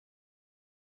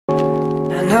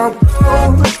no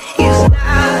gold is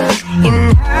not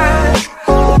in her.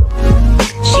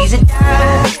 She's a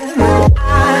diamond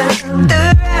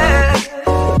under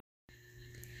her.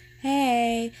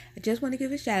 Hey, I just want to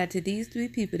give a shout out to these 3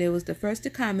 people that was the first to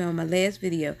comment on my last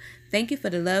video. Thank you for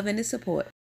the love and the support.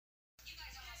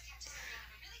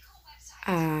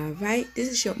 Alright,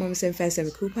 this is Shortmama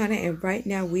 757 Couponer, and right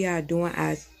now we are doing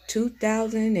our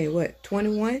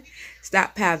 2021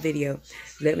 Stockpile video.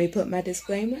 Let me put my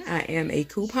disclaimer. I am a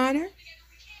couponer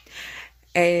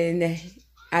and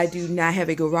I do not have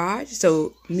a garage,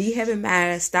 so me having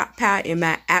my stockpile in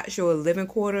my actual living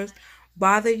quarters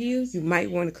bother you, you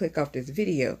might want to click off this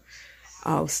video.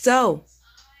 Also,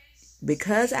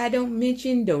 because I don't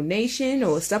mention donation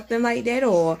or something like that,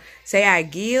 or say I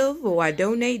give or I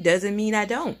donate, doesn't mean I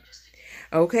don't.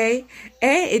 Okay?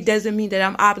 And it doesn't mean that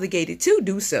I'm obligated to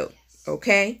do so.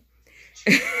 Okay?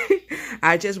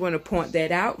 I just want to point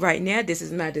that out right now. This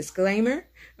is my disclaimer.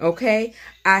 Okay?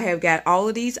 I have got all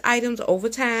of these items over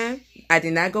time. I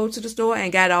did not go to the store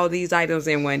and got all these items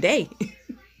in one day.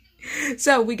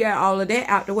 So we got all of that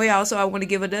out the way. Also, I want to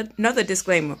give another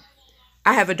disclaimer.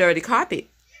 I have a dirty carpet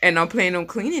and I'm planning on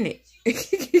cleaning it.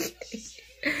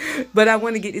 But I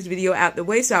want to get this video out the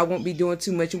way so I won't be doing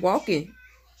too much walking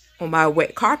on my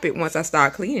wet carpet once I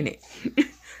start cleaning it.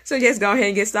 So just go ahead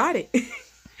and get started.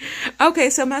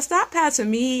 Okay, so my stockpile to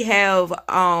me have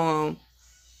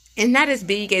it's not as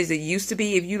big as it used to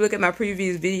be. If you look at my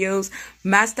previous videos,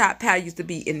 my stockpile used to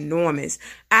be enormous.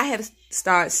 I have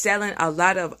started selling a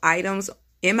lot of items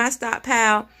in my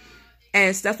stockpile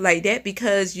and stuff like that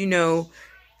because, you know,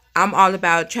 I'm all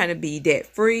about trying to be debt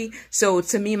free. So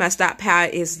to me, my stockpile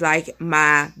is like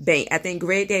my bank. I think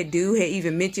Greg that dude had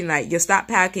even mentioned like your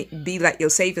stockpile can be like your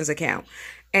savings account.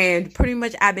 And pretty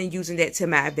much I've been using that to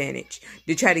my advantage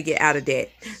to try to get out of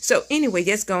debt. So anyway,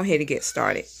 let's go ahead and get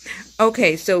started.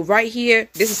 Okay, so right here,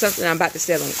 this is something I'm about to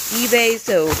sell on eBay.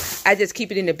 So I just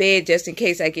keep it in the bed just in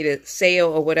case I get a sale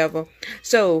or whatever.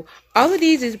 So all of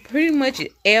these is pretty much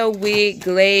Elwick,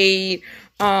 Glade,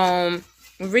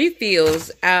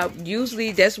 refills.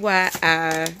 Usually that's why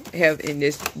I have in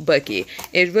this bucket.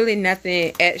 It's really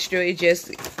nothing extra. It's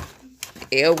just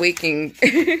Elwick and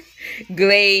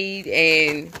Glade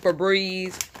and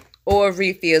Febreze or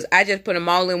refills. I just put them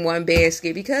all in one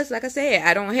basket because, like I said,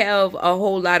 I don't have a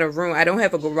whole lot of room. I don't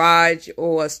have a garage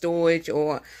or a storage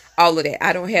or all of that.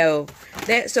 I don't have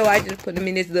that, so I just put them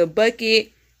in this little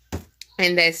bucket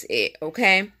and that's it.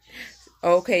 Okay.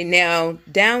 Okay, now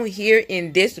down here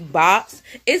in this box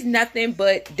is nothing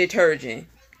but detergent.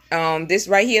 This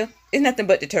right here is nothing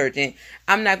but detergent.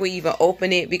 I'm not going to even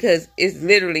open it because it's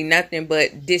literally nothing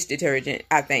but dish detergent,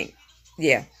 I think.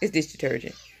 Yeah, it's dish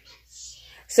detergent.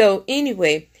 So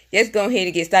anyway, let's go ahead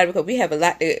and get started because we have a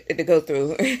lot to go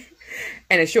through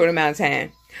in a short amount of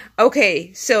time.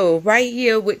 Okay, so right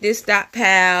here with this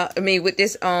stockpile, with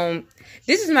this,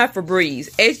 this is my Febreze.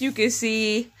 As you can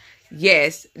see,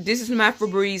 yes, this is my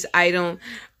Febreze item.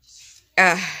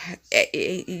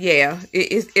 Yeah,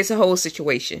 it's a whole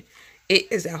situation.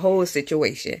 It is a whole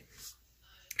situation.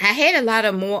 I had a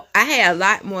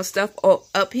lot more stuff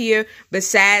up here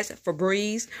besides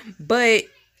Febreze, but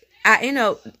I end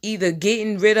up either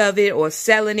getting rid of it or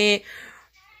selling it.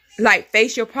 Like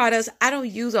facial products, I don't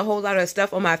use a whole lot of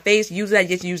stuff on my face. Usually I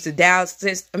just use the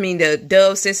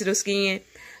Dove sensitive skin.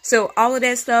 So all of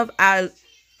that stuff, I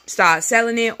start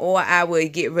selling it or I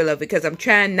would get rid of it because I'm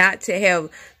trying not to have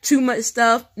too much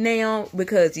stuff now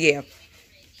because, yeah,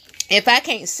 if I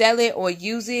can't sell it or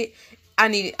use it, I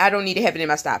don't need to have it in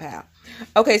my stockpile.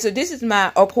 Okay, so this is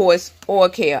my, of course, oil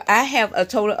care. I have a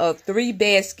total of 3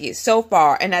 baskets so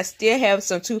far, and I still have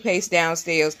some toothpaste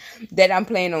downstairs that I'm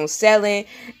planning on selling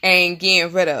and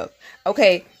getting rid of.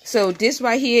 Okay, so this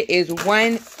right here is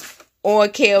one oil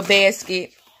care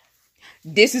basket.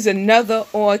 This is another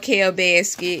oil care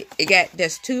basket. It got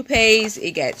this toothpaste.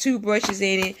 It got 2 brushes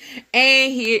in it.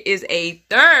 And here is a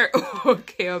third oil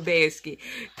care basket.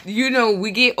 You know, we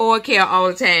get oil care all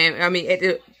the time. I mean,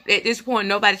 at this point,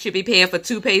 nobody should be paying for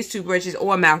toothpaste, toothbrushes,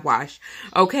 or mouthwash.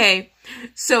 Okay?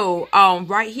 So,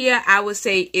 right here, I would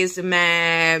say is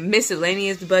my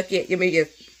miscellaneous bucket. Let me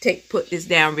just put this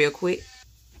down real quick.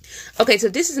 Okay, so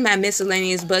this is my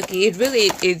miscellaneous bucket. It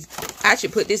really is. I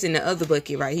should put this in the other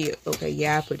bucket right here. Okay,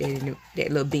 yeah, I put that in that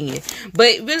little bin.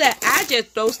 But really, I just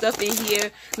throw stuff in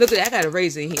here. Look at that, I got a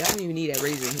razor in here. I don't even need that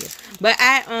razor in here. But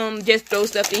I just throw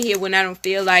stuff in here when I don't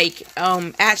feel like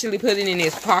actually putting it in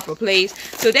its proper place.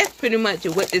 So that's pretty much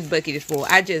what this bucket is for.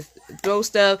 I just throw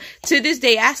stuff. To this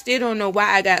day, I still don't know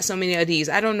why I got so many of these.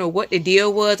 I don't know what the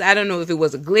deal was. I don't know if it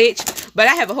was a glitch, but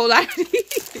I have a whole lot of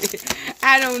these.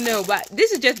 I don't know, but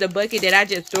this is just the bucket that I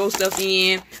just throw stuff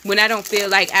in when I don't feel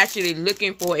like actually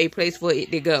looking for a place for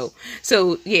it to go.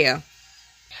 So, yeah.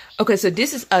 Okay, so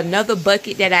this is another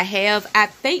bucket that I have. I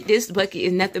think this bucket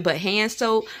is nothing but hand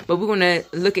soap, but we're going to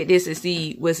look at this and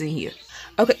see what's in here.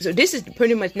 Okay, so this is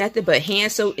pretty much nothing but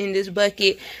hand soap in this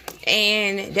bucket,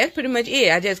 and that's pretty much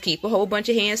it. I just keep a whole bunch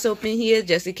of hand soap in here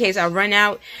just in case I run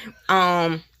out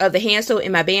of the hand soap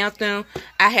in my bathroom.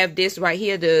 I have this right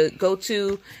here to go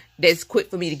to that's quick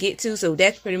for me to get to, so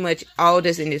that's pretty much all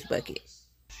that's in this bucket.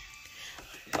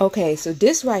 Okay, so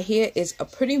this right here is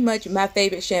pretty much my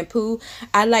favorite shampoo.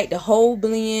 I like the whole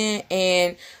blend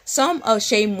and some of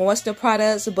Shea Moisture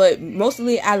products, but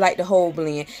mostly I like the whole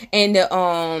blend and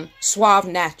the Suave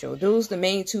Natural. Those are the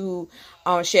main two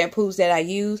shampoos that I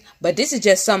use, but this is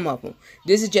just some of them.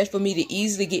 This is just for me to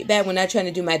easily get back when I'm trying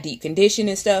to do my deep condition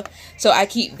and stuff. So I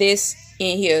keep this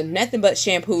in here. Nothing but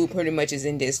shampoo pretty much is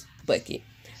in this bucket.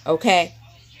 Okay.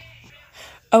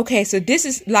 Okay, so this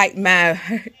is like my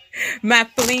my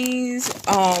flings,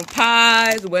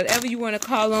 pies, whatever you want to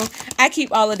call them. I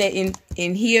keep all of that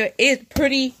in here. It's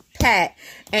pretty packed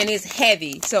and it's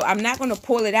heavy, so I'm not going to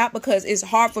pull it out because it's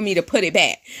hard for me to put it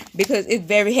back because it's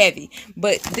very heavy.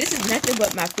 But this is nothing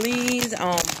but my flings,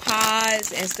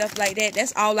 pies and stuff like that.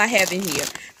 That's all I have in here.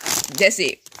 That's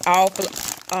it. All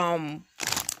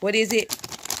what is it?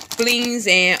 Flings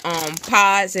and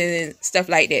pods and stuff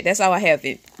like that. That's all I have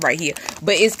it right here.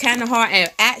 But it's kind of hard,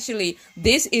 and actually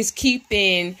this is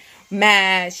keeping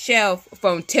my shelf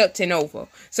from tilting over.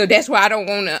 So that's why I don't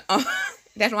want to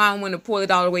that's why I don't want to pull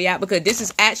it all the way out, because this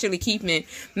is actually keeping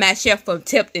my shelf from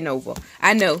tilting over.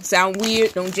 I know, sound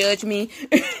weird, don't judge me.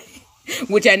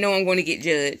 Which I know I'm going to get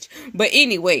judged. But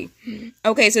anyway,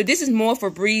 okay, so this is more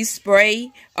Febreze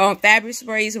spray, fabric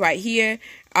sprays right here.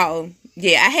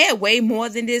 Yeah, I had way more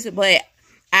than this, but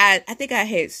I think I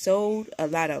had sold a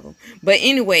lot of them. But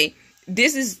anyway,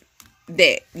 this is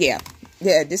that. Yeah,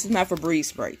 this is my Febreze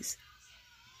sprays.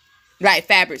 Right,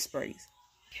 fabric sprays.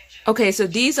 Okay, so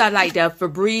these are like the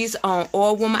Febreze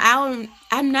Oil Woman.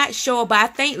 I'm not sure, but I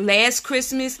think last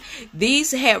Christmas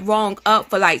these had rung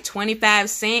up for like 25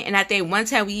 cents, and I think one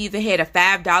time we even had a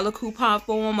 $5 coupon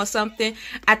for them or something.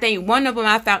 I think one of them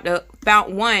I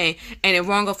found one and it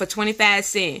rung up for 25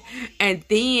 cents, and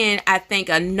then I think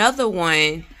another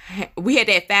one we had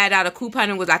that $5 coupon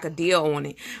and it was like a deal on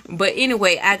it. But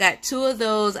anyway, I got two of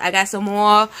those. I got some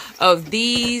more of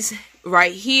these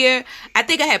right here. I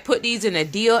think I had put these in a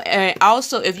deal. And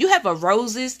also, if you have a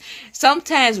Roses,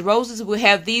 sometimes Roses will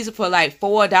have these for like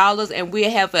 $4, and we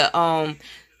have a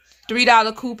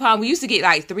 $3 coupon. We used to get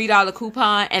like $3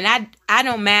 coupon, and I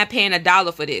don't mind paying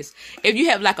 $1 for this. If you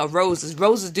have like a Roses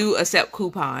do accept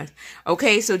coupons.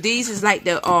 Okay, so these is like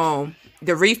the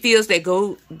refills that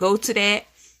go to that.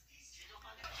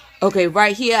 Okay,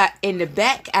 right here in the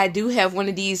back, I do have one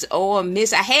of these oil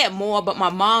mists. I had more, but my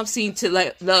mom seemed to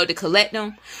love to collect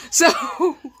them. So,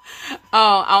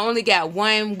 I only got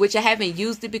one, which I haven't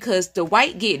used it because the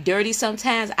white get dirty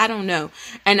sometimes. I don't know.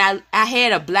 And I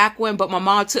had a black one, but my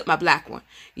mom took my black one.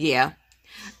 Yeah.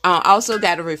 Also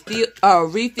got a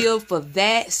refill for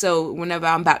that, so whenever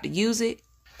I'm about to use it.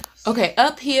 Okay,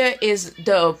 up here is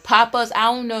the pop-ups. I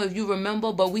don't know if you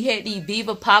remember, but we had these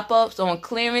Viva pop-ups on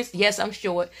clearance. Yes, I'm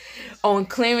short. On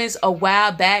clearance a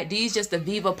while back. These just the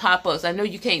Viva pop-ups. I know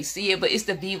you can't see it, but it's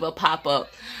the Viva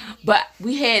pop-up. But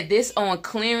we had this on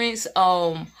clearance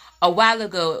a while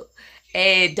ago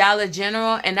at Dollar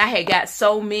General, and I had got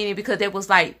so many because it was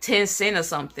like 10 cents or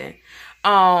something.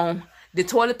 The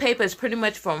toilet paper is pretty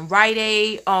much from Rite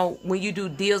Aid. When you do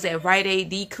deals at Rite Aid,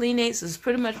 the Kleenex is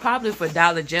pretty much probably for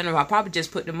Dollar General. I probably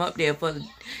just put them up there for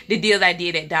the deals I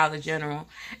did at Dollar General.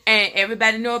 And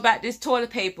everybody know about this toilet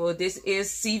paper. This is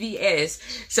CVS.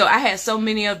 So I had so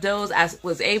many of those. I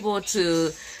was able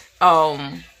to,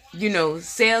 you know,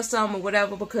 sell some or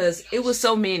whatever because it was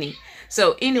so many.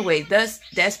 So anyway,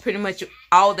 that's pretty much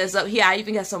all that's up here. I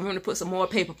even got some room to put some more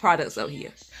paper products up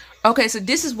here. Okay, so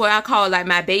this is what I call like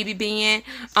my baby bin.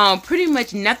 Pretty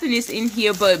much nothing is in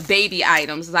here but baby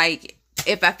items. Like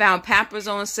if I found Pampers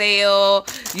on sale,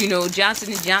 you know,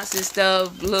 Johnson & Johnson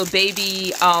stuff, little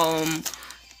baby,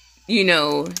 you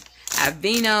know,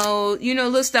 Aveeno, you know,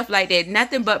 little stuff like that.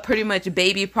 Nothing but pretty much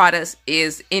baby products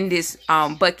is in this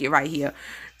bucket right here.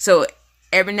 So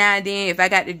every now and then, if I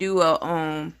got to do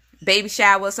a baby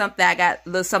shower or something, I got a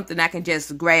little something I can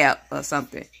just grab or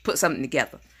something, put something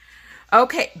together.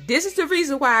 Okay, this is the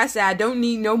reason why I said I don't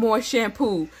need no more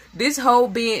shampoo. This whole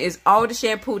bin is all the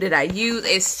shampoo that I use,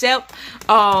 except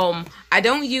I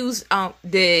don't use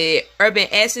the Urban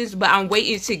Essence, but I'm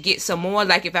waiting to get some more.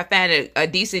 Like if I find a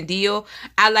decent deal,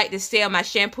 I like to sell my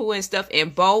shampoo and stuff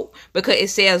in bulk because it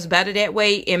sells better that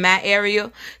way in my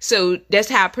area. So that's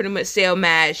how I pretty much sell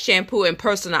my shampoo and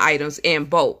personal items in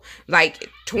bulk, like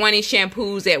 20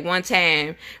 shampoos at one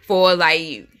time for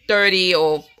like $30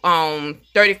 or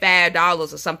 $35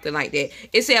 or something like that.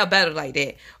 It sell better like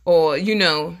that. Or you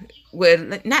know, well,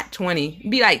 not 20,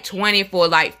 be like 20 for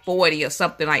like 40 or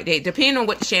something like that, depending on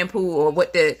what the shampoo or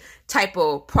what the type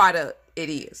of product it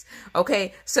is.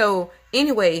 Okay, so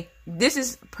anyway, this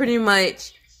is pretty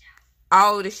much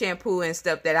all the shampoo and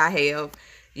stuff that I have.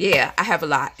 Yeah, I have a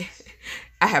lot.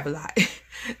 I have a lot.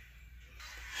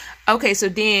 Okay, so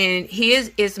then here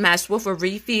is my Swiffer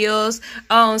refills.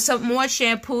 Some more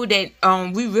shampoo that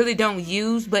we really don't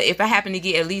use, but if I happen to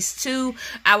get at least 2,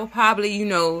 I will probably, you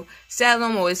know, sell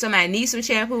them. Or if somebody needs some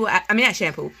shampoo, I mean not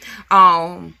shampoo,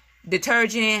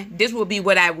 detergent, this will be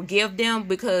what I would give them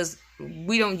because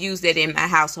we don't use that in my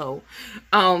household.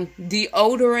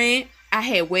 Deodorant, I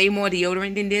had way more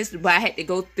deodorant than this, but I had to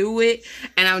go through it,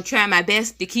 and I'm trying my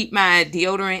best to keep my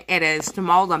deodorant at a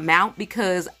small amount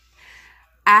because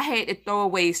I had to throw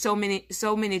away so many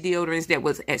deodorants that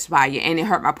was expired, and it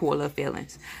hurt my poor little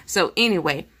feelings. So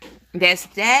anyway, that's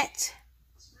that.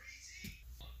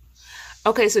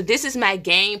 Okay, so this is my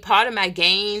Gain, part of my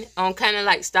Gain on kind of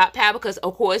like Stockpile, because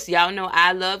of course y'all know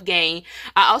I love Gain.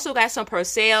 I also got some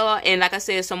Purcell, and like I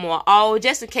said, some more all,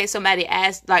 just in case somebody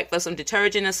asked like for some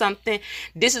detergent or something.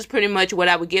 This is pretty much what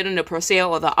I would get in the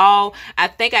Purcell or the all. I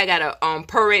think I got a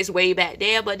Purex way back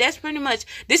there, but that's pretty much,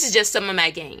 this is just some of my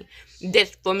Gain.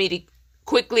 That's for me to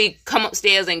quickly come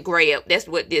upstairs and grab. That's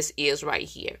what this is right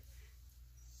here.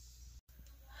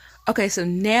 Okay, so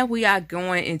now we are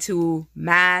going into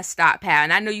my Stockpile.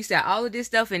 And I know you said all of this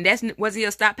stuff, and that wasn't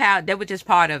your Stockpile. That was just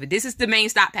part of it. This is the main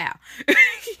Stockpile.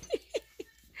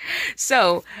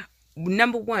 So,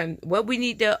 number one, what we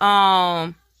need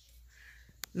to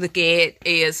look at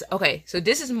is, okay, so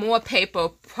this is more paper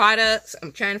products.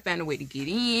 I'm trying to find a way to get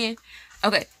in.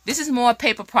 Okay, this is more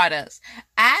paper products.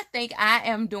 I think I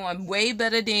am doing way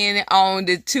better than on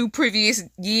the 2 previous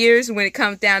years when it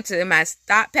comes down to my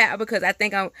Stockpile, because I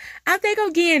think I'm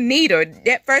getting neater.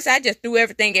 At first, I just threw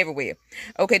everything everywhere.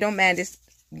 Okay, don't mind this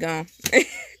gum.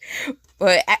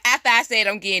 But after I said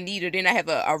I'm getting neater, then I have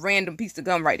a random piece of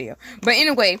gum right there. But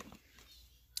anyway,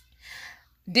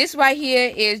 this right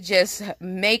here is just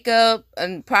makeup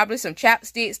and probably some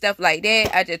chapstick, stuff like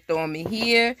that. I just throw them in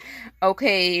here.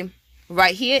 Okay.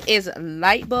 Right here is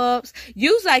light bulbs.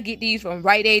 Usually I get these from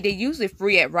Rite Aid. They're usually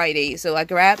free at Rite Aid. So I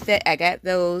grabbed that. I got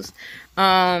those.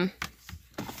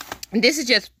 This is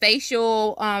just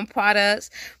facial products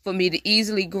for me to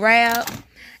easily grab.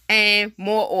 And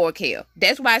more oil care.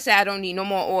 That's why I said I don't need no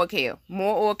more oil care.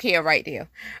 More oil care right there.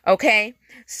 Okay.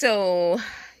 So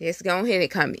let's go ahead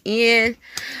and come in.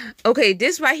 Okay,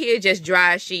 this right here is just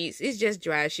dry sheets. It's just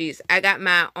dry sheets. I got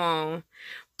my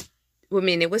wait a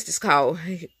minute, what's this called?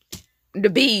 The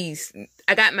bees.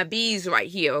 I got my bees right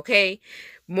here, okay?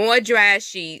 More dry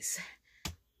sheets.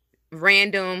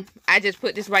 Random. I just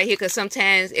put this right here because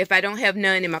sometimes if I don't have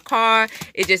none in my car,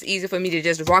 it's just easy for me to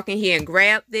just walk in here and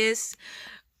grab this.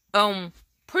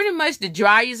 Pretty much the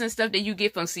dryers and stuff that you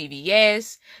get from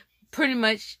CVS. Pretty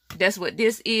much that's what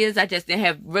this is. I just didn't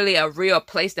have really a real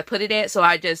place to put it at, so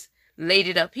I just laid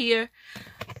it up here.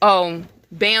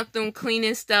 Bathroom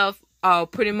cleaning stuff.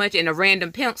 Pretty much in a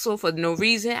random pencil for no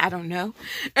reason. I don't know.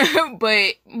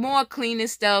 But more cleaning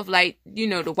stuff like, you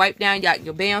know, to wipe down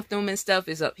your bathroom and stuff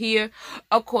is up here.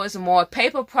 Of course, more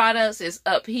paper products is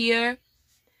up here.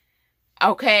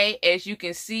 Okay, as you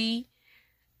can see.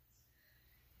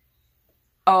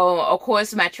 Of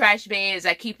course, my trash bags,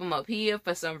 I keep them up here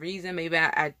for some reason. Maybe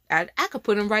I could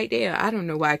put them right there. I don't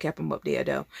know why I kept them up there,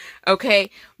 though. Okay,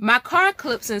 my car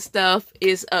clips and stuff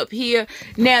is up here.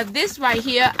 Now, this right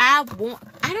here, I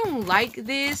don't like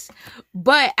this,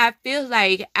 but I feel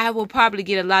like I will probably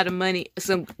get a lot of money,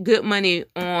 some good money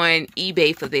on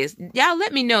eBay for this. Y'all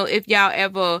let me know if y'all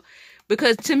ever,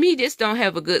 because to me, this don't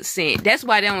have a good scent. That's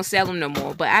why they don't sell them no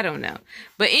more, but I don't know.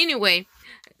 But anyway,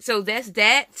 so that's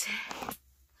that.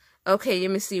 Okay, let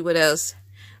me see what else.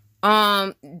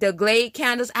 The Glade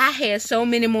candles. I had so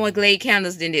many more Glade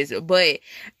candles than this, but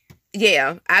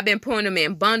yeah, I've been putting them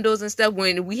in bundles and stuff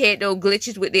when we had those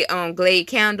glitches with the Glade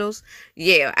candles.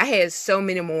 Yeah, I had so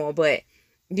many more, but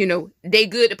you know, they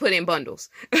good to put in bundles.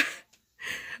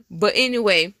 But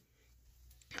anyway,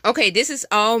 Okay, this is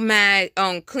all my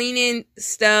cleaning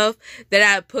stuff that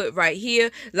I put right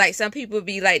here. Like some people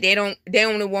be like they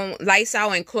only want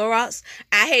Lysol and Clorox.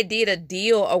 I had did a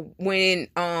deal when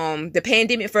the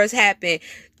pandemic first happened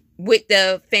with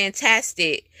the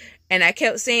Fantastic, and I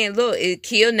kept saying, look, it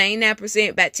killed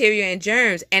 99% bacteria and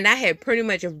germs, and I had pretty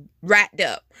much wrapped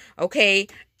up, okay,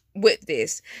 with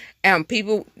this.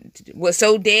 People were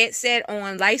so dead set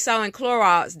on Lysol and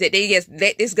Clorox that they just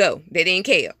let this go. They didn't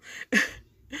care.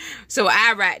 So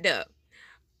I racked up.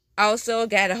 Also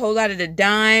got a whole lot of the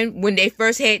Dime. When they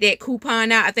first had that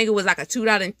coupon out, I think it was like a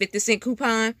 $2.50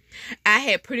 coupon. I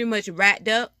had pretty much racked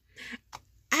up.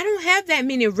 I don't have that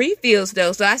many refills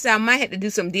though, so I said I might have to do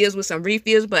some deals with some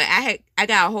refills, but I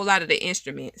got a whole lot of the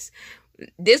instruments.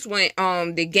 This one,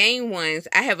 the game ones,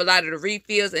 I have a lot of the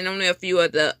refills and only a few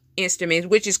of the instruments,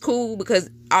 which is cool because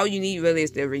all you need really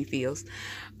is the refills.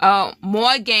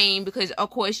 More Gain, because of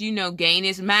course you know Gain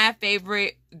is my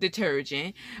favorite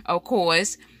detergent, of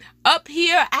course. Up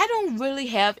here, I don't really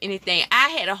have anything. I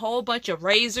had a whole bunch of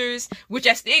razors, which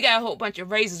I still got a whole bunch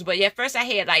of razors, but yeah, first I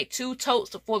had like 2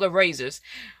 totes full of razors.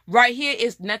 Right here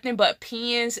is nothing but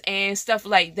pens and stuff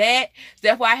like that.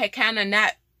 That's why I had kind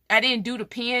of I didn't do the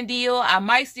pen deal. I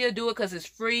might still do it because it's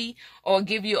free or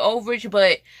give you overage,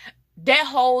 but that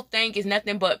whole thing is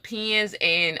nothing but pens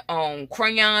and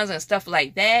crayons and stuff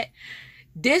like that.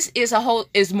 This is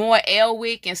more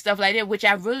Elwick and stuff like that, which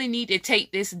I really need to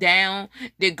take this down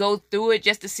to go through it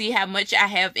just to see how much I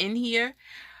have in here.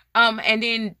 And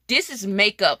then this is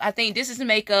makeup. I think this is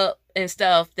makeup and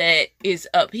stuff that is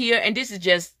up here, and this is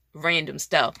just random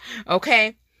stuff.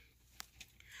 Okay.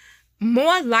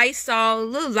 More Lysol,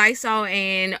 little Lysol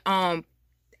and I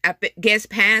guess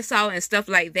Pine Sol and stuff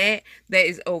like that. That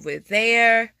is over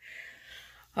there.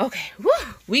 Okay, woo,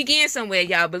 we getting somewhere,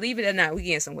 y'all. Believe it or not, we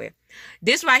getting somewhere.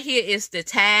 This right here is the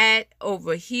Tide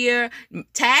over here.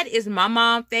 Tide is my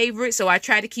mom's favorite, so I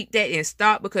try to keep that in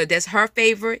stock because that's her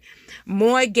favorite.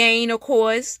 More Gain, of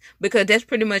course, because that's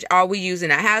pretty much all we use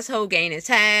in our household, Gain and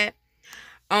Tide.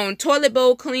 Toilet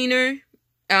bowl cleaner,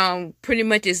 pretty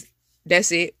much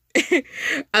that's it.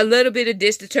 A little bit of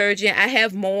dish detergent. I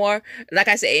have more, like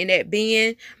I said, in that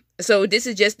bin. So this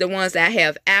is just the ones that I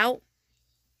have out.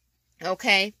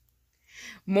 Okay.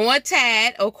 More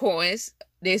Tide, of course.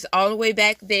 This all the way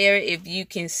back there, if you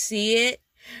can see it.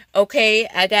 Okay,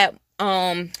 I got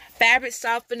fabric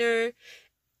softener,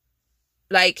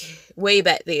 like way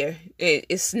back there.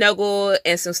 It's Snuggle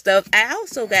and some stuff. I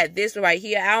also got this right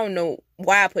here. I don't know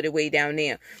why I put it way down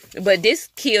there, but this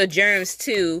kill germs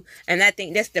too, and I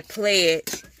think that's the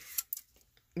pledge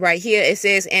right here. It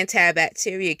says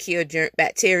antibacterial, kill germ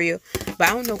bacteria, but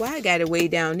I don't know why I got it way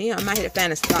down there. I might have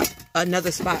to find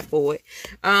another spot for it.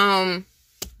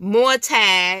 More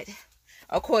Tide,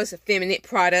 of course. Feminine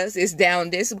products is down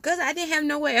this because I didn't have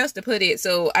nowhere else to put it,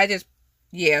 so I just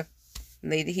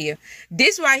laid it here.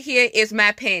 This right here is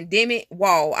my pandemic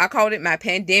wall. I called it my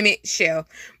pandemic shelf.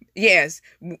 Yes,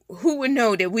 who would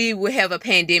know that we would have a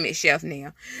pandemic shelf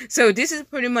now? So this is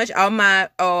pretty much all my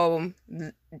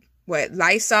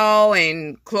Lysol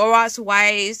and Clorox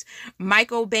wipes,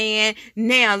 Microban.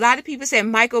 Now a lot of people say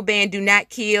Microban do not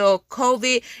kill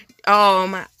COVID.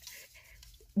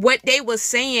 What they was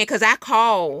saying, because I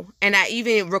call and I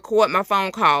even record my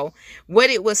phone call, what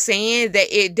it was saying that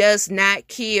it does not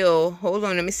kill. Hold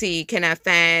on, let me see. Can I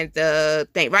find the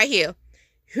thing right here?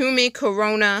 Human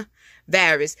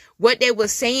coronavirus. What they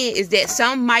was saying is that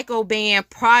some Microban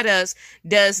products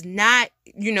does not,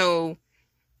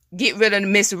 get rid of the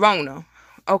Miss Rona.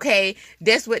 Okay,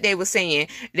 that's what they were saying.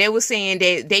 They were saying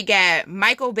that they got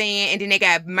Microban and then they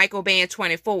got Microban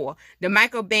 24. The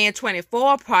Microban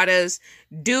 24 products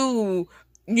do,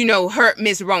 hurt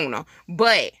Miss Rona,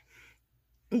 but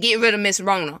get rid of Miss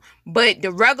Rona. But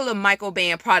the regular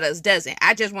Microban products doesn't.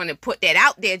 I just want to put that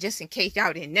out there just in case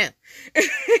y'all didn't know.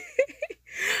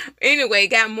 Anyway,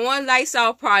 got more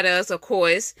Lysol products, of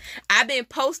course. I've been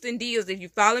posting deals. If you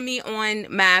follow me on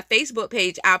my Facebook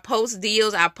page, I post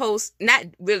deals. I post, not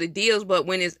really deals, but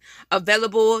when it's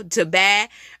available to buy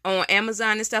on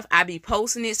Amazon and stuff, I be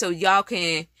posting it so y'all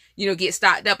can, get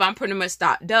stocked up. I'm pretty much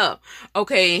stocked up.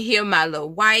 Okay, and here are my little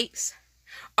wipes.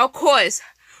 Of course,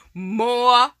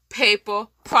 more paper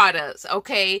products.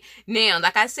 Okay, now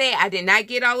like I said, I did not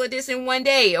get all of this in one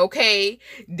day. Okay,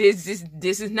 this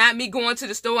is not me going to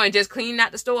the store and just cleaning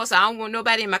out the store. So I don't want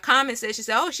nobody in my comment section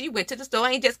say, oh, she went to the store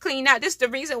and just cleaned out. This is the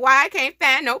reason why I can't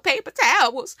find no paper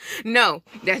towels. No,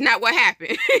 that's not what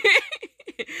happened.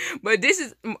 But this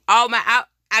is all my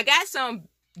I got some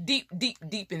deep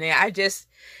in there. I just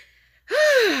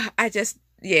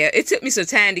it took me some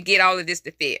time to get all of this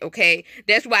to fit. Okay,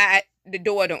 that's why the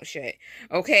door don't shut.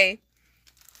 Okay,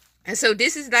 And so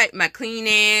this is like my clean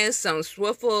ass, some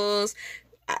Swiffles,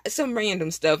 some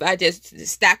random stuff I just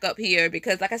stack up here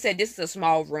because, like I said, this is a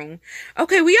small room.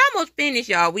 Okay, we almost finished,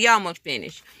 y'all. We almost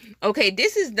finished. Okay,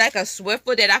 this is like a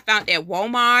Swiffer that I found at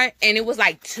Walmart, and it was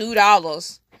like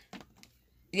 $2.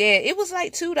 Yeah, it was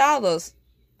like $2.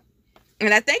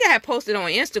 And I think I had posted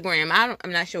on Instagram.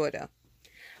 I'm not sure though.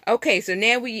 Okay, so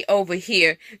now we over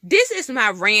here. This is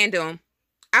my random.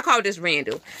 I call this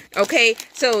random. Okay,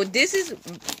 so this is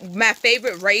my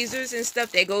favorite razors and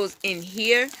stuff that goes in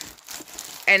here.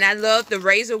 And I love the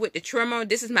razor with the trimmer.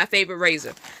 This is my favorite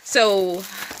razor. So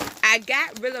I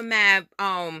got rid of my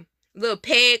little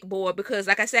peg board because,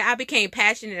 like I said, I became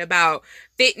passionate about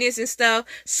fitness and stuff.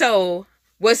 So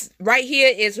what's right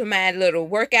here is my little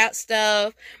workout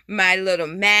stuff, my little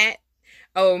mat,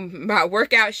 my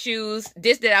workout shoes.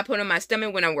 This that I put on my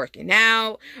stomach when I'm working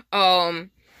out.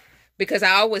 Because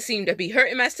I always seem to be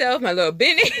hurting myself. My little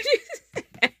bandages.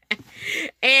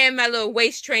 And my little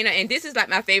waist trainer. And this is like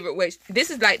my favorite waist. This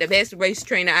is like the best waist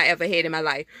trainer I ever had in my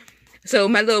life. So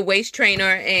my little waist trainer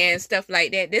and stuff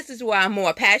like that. This is what I'm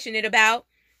more passionate about.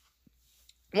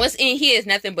 What's in here is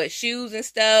nothing but shoes and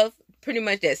stuff. Pretty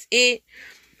much that's it.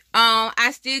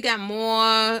 I still got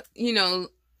more, you know,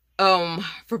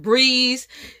 Febreze.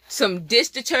 Some dish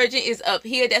detergent is up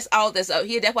here. That's all that's up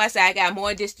here. That's why I say I got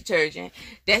more dish detergent.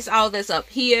 That's all that's up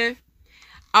here.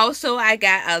 Also, I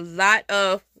got a lot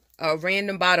of a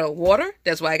random bottle of water.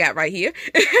 That's what I got right here.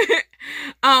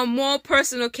 More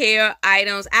personal care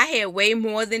items. I had way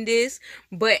more than this,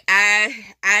 but I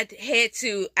had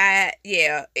to.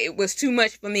 Yeah, it was too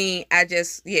much for me.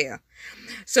 Yeah.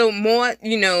 So more,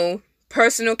 you know,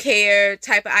 personal care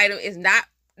type of item is not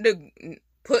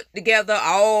put together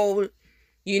all,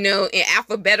 you know, in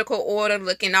alphabetical order,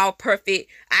 looking all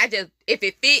perfect. If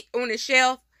it fit on the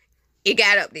shelf, it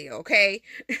got up there, okay?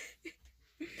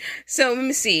 So let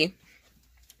me see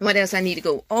what else I need to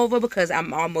go over because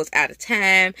I'm almost out of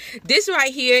time. This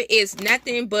right here is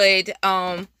nothing but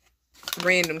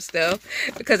random stuff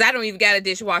because I don't even got a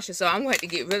dishwasher, so I'm going to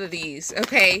get rid of these,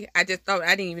 okay? I just thought,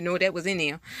 I didn't even know that was in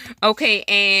there. Okay,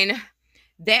 and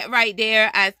that right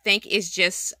there I think is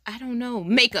just, I don't know,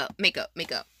 makeup.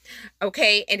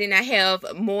 Okay, and then I have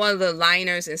more of the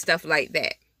liners and stuff like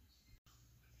that.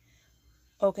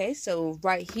 Okay, so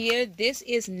right here, this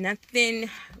is nothing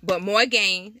but more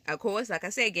Gain. Of course, like I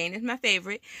said, Gain is my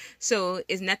favorite. So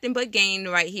it's nothing but Gain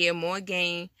right here, more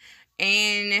Gain.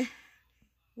 And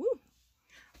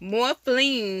more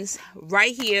Fleens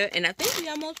right here. And I think we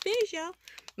almost finished, y'all.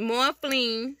 More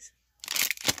Fleens.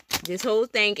 This whole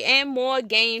thing. And more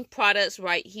Gain products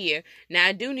right here. Now,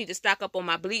 I do need to stock up on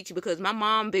my bleach because my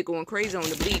mom been going crazy on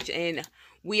the bleach. And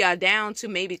we are down to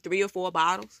maybe 3 or 4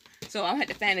 bottles. So I'll have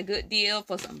to find a good deal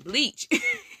for some bleach.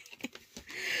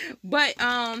 But,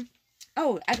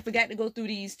 oh, I forgot to go through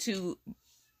these 2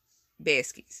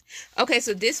 baskets. Okay,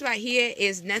 so this right here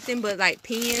is nothing but like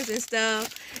pens and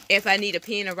stuff. If I need a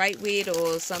pen to write with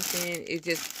or something, it's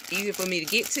just easier for me to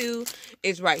get to.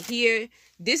 It's right here.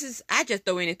 This is, I just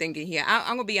throw anything in here.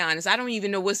 I'm gonna be honest. I don't even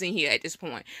know what's in here at this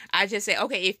point. I just say,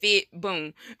 okay, it fit,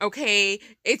 boom. Okay,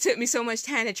 it took me so much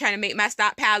time to try to make my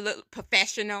Stockpile look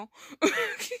professional.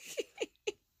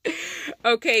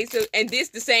 Okay, so, and this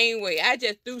the same way. I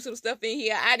just threw some stuff in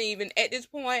here. I didn't even, at this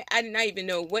point, I did not even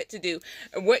know what to do,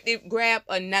 what to grab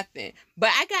or nothing.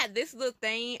 But I got this little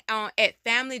thing at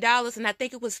Family Dollars, and I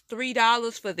think it was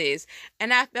 $3 for this.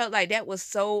 And I felt like that was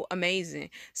so amazing.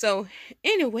 So,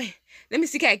 anyway, let me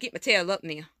see, can I get my tail up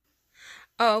now?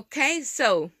 Okay,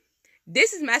 so,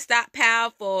 this is my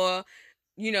Stockpile for,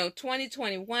 you know,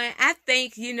 2021. I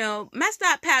think, you know, my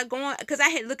Stockpile going, because I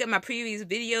had looked at my previous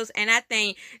videos, and I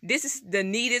think this is the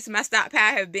neatest my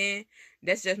Stockpile have been.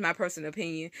 That's just my personal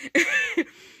opinion.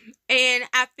 And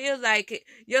I feel like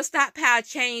your Stockpile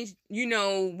changed, you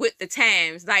know, with the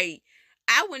times. Like,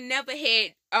 I would never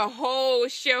had a whole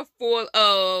shelf full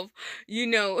of, you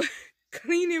know,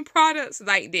 cleaning products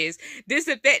like this,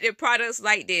 disinfectant products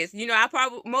like this. You know, I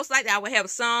probably, most likely I would have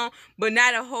some, but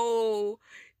not a whole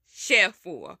shelf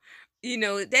full. You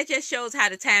know, that just shows how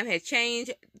the time has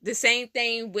changed. The same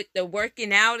thing with the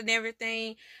working out and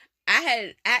everything. I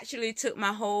had actually took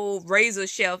my whole razor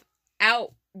shelf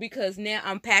out because now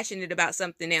I'm passionate about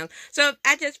something else. So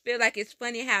I just feel like it's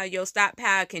funny how your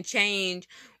Stockpile can change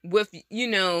with, you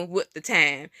know, with the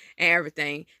time and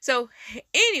everything. So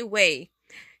anyway,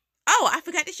 oh, I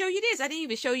forgot to show you this. I didn't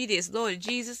even show you this, Lord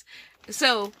Jesus.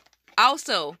 So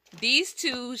also, these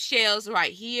 2 shelves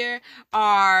right here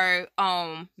are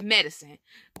medicine.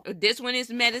 This one is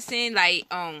medicine, like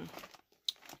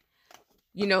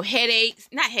you know, headaches,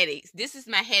 not headaches. This is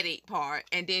my headache part.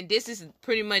 And then this is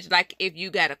pretty much like if you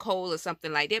got a cold or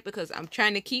something like that, because I'm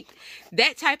trying to keep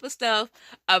that type of stuff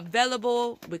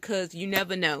available, because you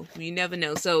never know. You never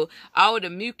know. So all the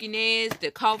muciness,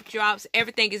 the cough drops,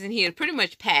 everything is in here. Pretty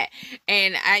much packed.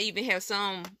 And I even have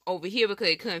some over here because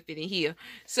it couldn't fit in here.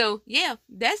 So yeah,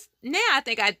 that's, now I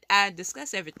think I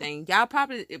discussed everything. Y'all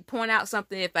probably point out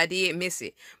something if I did miss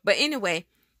it. But anyway,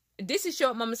 this is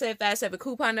Shortmama 757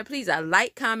 Couponer. Please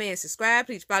like, comment, and subscribe.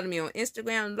 Please follow me on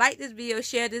Instagram. Like this video,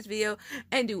 share this video,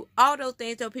 and do all those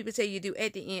things that people tell you to do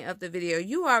at the end of the video.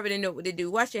 You already know what to do.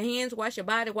 Wash your hands, wash your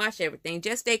body, wash everything.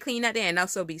 Just stay clean out there and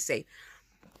also be safe.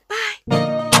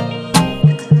 Bye.